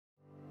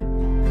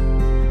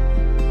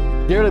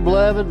Dearly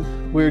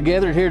beloved, we are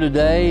gathered here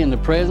today in the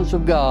presence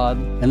of God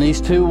and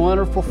these two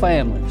wonderful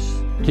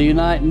families to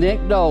unite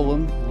Nick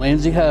Dolan,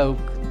 Lindsay Hoke,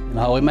 in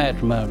holy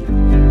matrimony.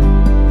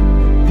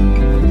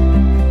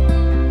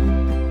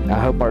 I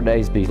hope our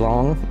days be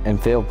long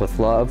and filled with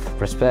love,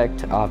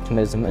 respect,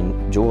 optimism,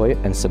 and joy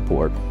and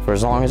support. For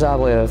as long as I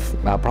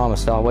live, I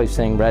promise to always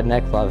sing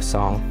Redneck Love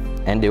Song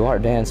and do our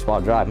dance while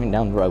driving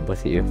down the road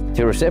with you.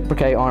 To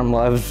reciprocate arm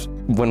loves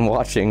when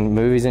watching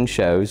movies and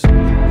shows.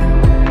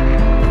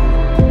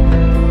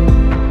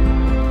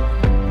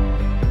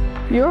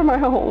 You are my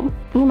home.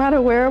 No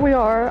matter where we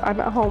are, I'm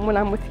at home when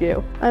I'm with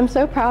you. I'm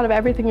so proud of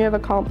everything you have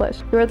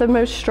accomplished. You are the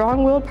most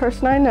strong-willed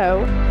person I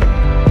know.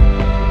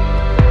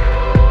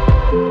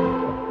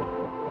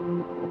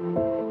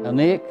 Now,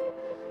 Nick,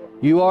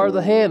 you are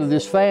the head of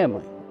this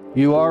family.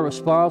 You are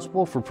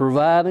responsible for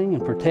providing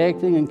and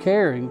protecting and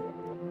caring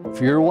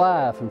for your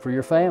wife and for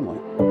your family.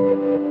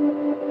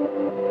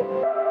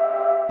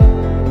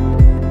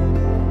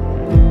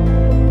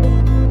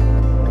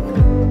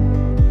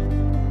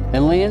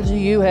 And Lindsay,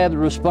 you have the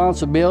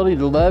responsibility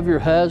to love your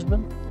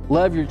husband,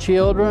 love your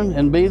children,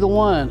 and be the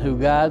one who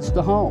guides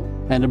the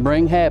home, and to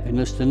bring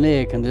happiness to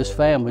Nick and this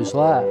family's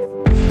life.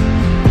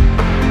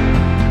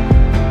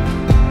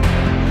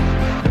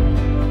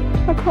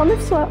 I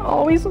promise to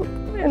always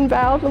and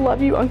vow to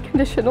love you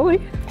unconditionally,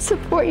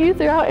 support you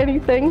throughout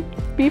anything,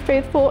 be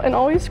faithful, and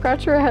always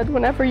scratch your head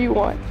whenever you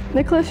want.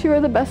 Nicholas, you are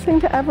the best thing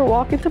to ever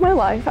walk into my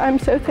life. I'm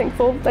so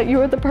thankful that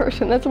you are the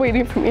person that's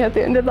waiting for me at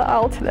the end of the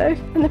aisle today,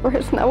 and the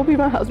person that will be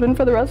my husband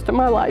for the rest of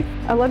my life.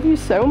 I love you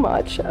so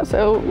much,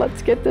 so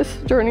let's get this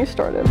journey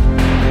started.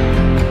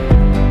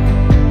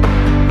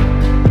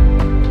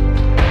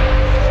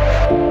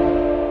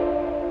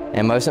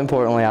 And most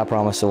importantly, I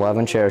promise to love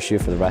and cherish you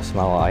for the rest of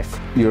my life.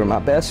 You are my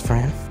best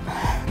friend,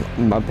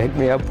 my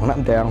pick-me-up when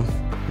I'm down,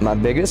 my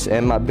biggest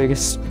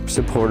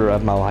supporter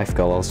of my life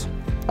goals.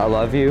 I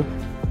love you,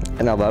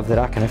 and I love that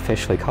I can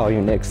officially call you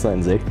Nick's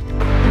Lindsay.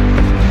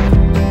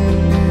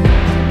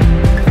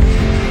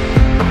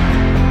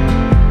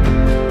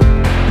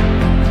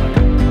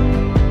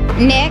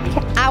 Nick,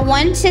 I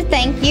want to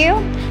thank you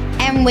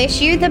and wish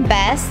you the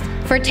best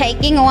for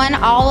taking on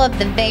all of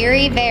the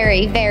very,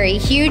 very, very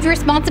huge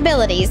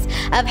responsibilities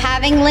of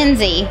having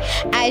Lindsay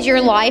as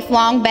your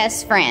lifelong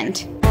best friend.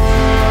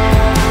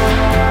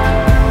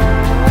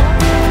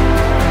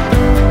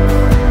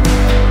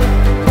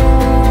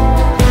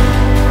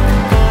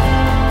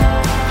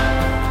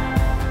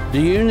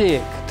 Do you,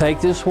 Nick, take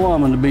this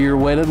woman to be your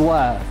wedded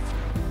wife,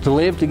 to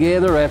live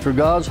together after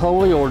God's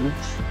holy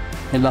ordinance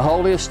in the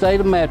holy estate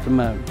of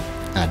matrimony?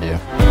 I do.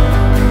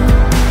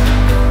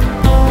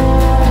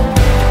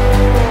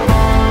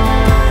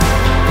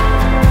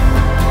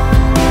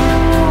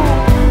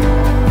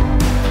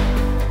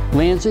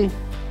 Lindsay,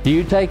 do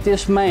you take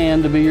this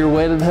man to be your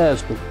wedded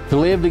husband, to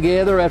live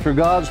together after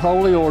God's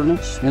holy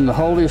ordinance in the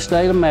holy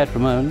estate of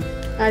matrimony?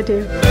 I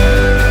do.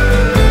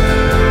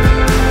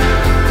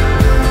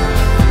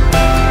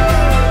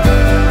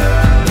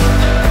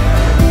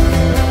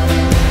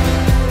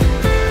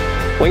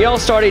 When y'all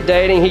started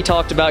dating, he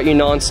talked about you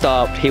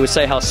nonstop. He would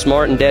say how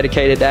smart and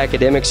dedicated to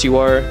academics you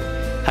were,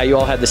 how you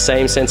all had the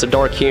same sense of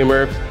dark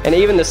humor, and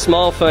even the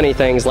small funny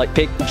things like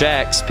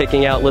Jack's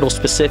picking out little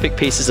specific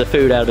pieces of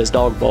food out of his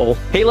dog bowl.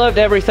 He loved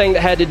everything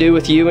that had to do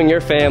with you and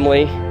your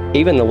family,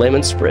 even the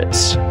lemon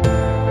spritz.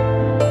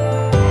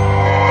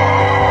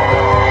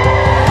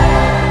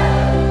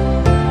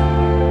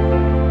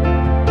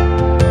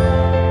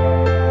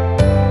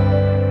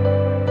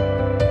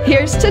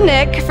 Here's to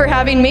Nick for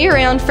having me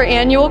around for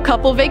annual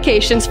couple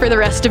vacations for the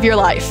rest of your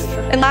life.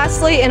 And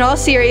lastly, in all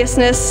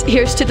seriousness,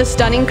 here's to the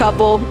stunning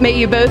couple. May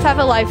you both have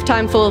a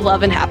lifetime full of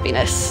love and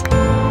happiness.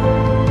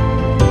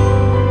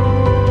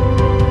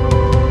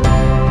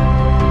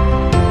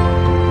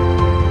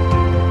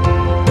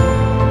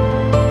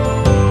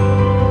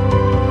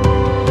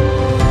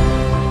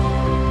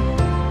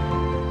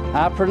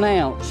 I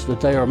pronounce that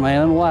they are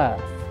man and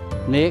wife.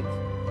 Nick,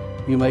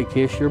 you may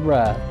kiss your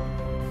bride.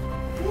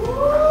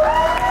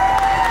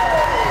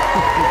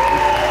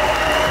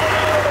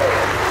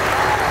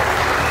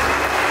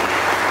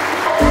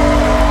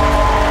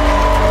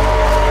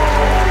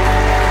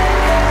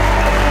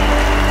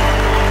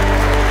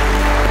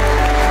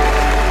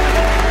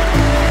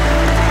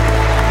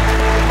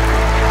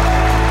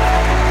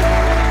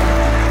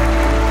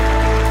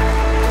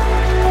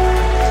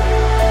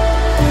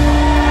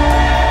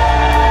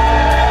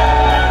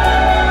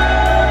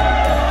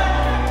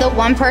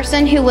 One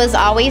person who was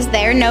always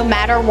there no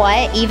matter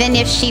what, even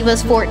if she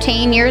was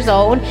 14 years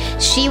old,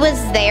 she was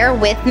there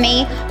with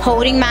me,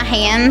 holding my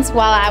hands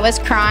while I was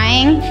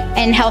crying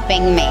and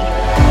helping me.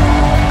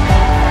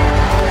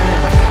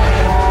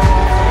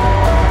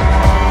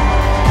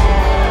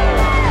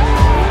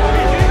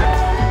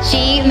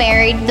 She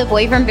married the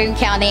boy from Boone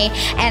County,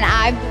 and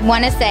I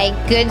want to say,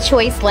 good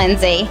choice,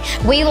 Lindsay.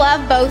 We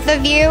love both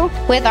of you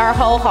with our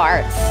whole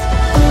hearts.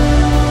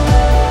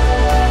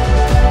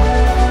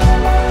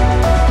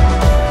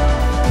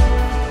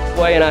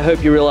 And I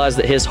hope you realize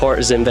that his heart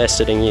is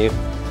invested in you.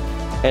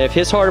 And if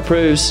his heart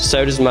approves,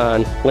 so does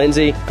mine.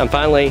 Lindsay, I'm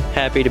finally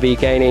happy to be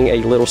gaining a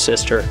little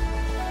sister.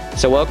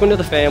 So welcome to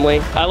the family.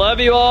 I love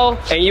you all,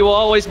 and you will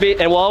always be,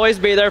 and will always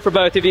be there for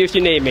both of you if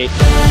you need me.